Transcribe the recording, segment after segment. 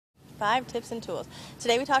5 tips and tools.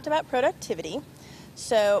 Today we talked about productivity.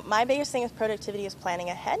 So my biggest thing with productivity is planning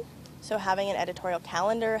ahead. So having an editorial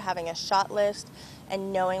calendar, having a shot list,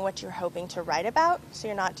 and knowing what you're hoping to write about so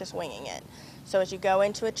you're not just winging it. So as you go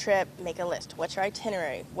into a trip, make a list. What's your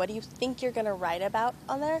itinerary? What do you think you're going to write about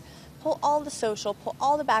on there? Pull all the social, pull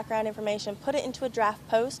all the background information, put it into a draft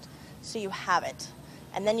post so you have it.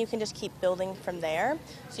 And then you can just keep building from there.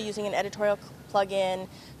 So using an editorial plugin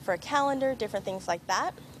for a calendar, different things like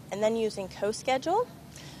that. And then using CoSchedule,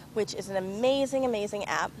 which is an amazing, amazing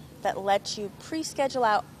app that lets you pre-schedule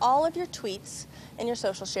out all of your tweets and your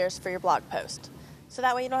social shares for your blog post. So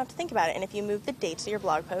that way you don't have to think about it. And if you move the dates of your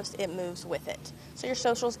blog post, it moves with it. So your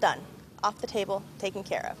social's done, off the table, taken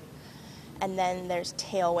care of. And then there's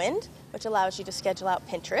Tailwind, which allows you to schedule out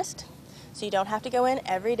Pinterest. So you don't have to go in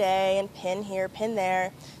every day and pin here, pin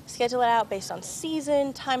there. Schedule it out based on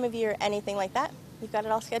season, time of year, anything like that. You've got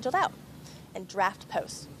it all scheduled out. And draft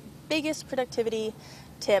posts. Biggest productivity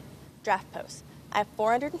tip, draft posts. I have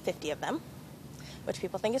 450 of them, which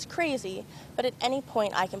people think is crazy, but at any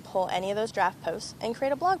point I can pull any of those draft posts and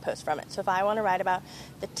create a blog post from it. So if I want to write about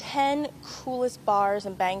the 10 coolest bars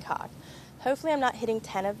in Bangkok, hopefully I'm not hitting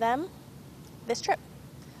 10 of them this trip,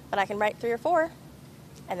 but I can write 3 or 4,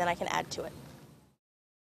 and then I can add to it.